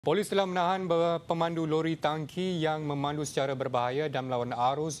Polis telah menahan pemandu lori tangki yang memandu secara berbahaya dan melawan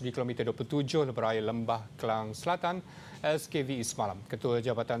arus di Kilometer 27 Lebuhraya Lembah Klang Selatan, SKVE semalam. Ketua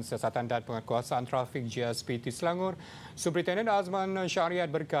Jabatan Siasatan dan Penguasaan Trafik JSPT Selangor, Superintendent Azman Syariat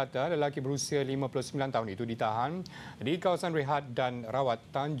berkata lelaki berusia 59 tahun itu ditahan di kawasan rehat dan rawat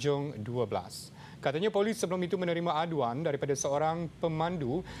Tanjung 12. Katanya polis sebelum itu menerima aduan daripada seorang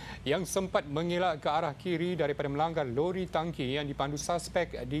pemandu yang sempat mengelak ke arah kiri daripada melanggar lori tangki yang dipandu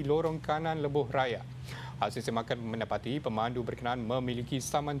suspek di lorong kanan Lebuhraya. Hasil semakan mendapati pemandu berkenaan memiliki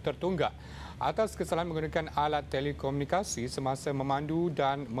saman tertunggak atas kesalahan menggunakan alat telekomunikasi semasa memandu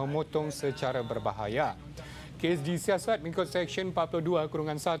dan memotong secara berbahaya. Kes disiasat mengikut Seksyen 42-1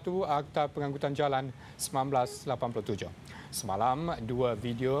 Akta Pengangkutan Jalan 1987. Semalam, dua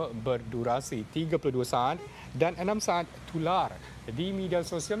video berdurasi 32 saat dan 6 saat tular di media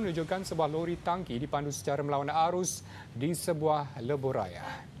sosial menunjukkan sebuah lori tangki dipandu secara melawan arus di sebuah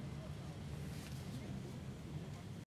lebuhraya.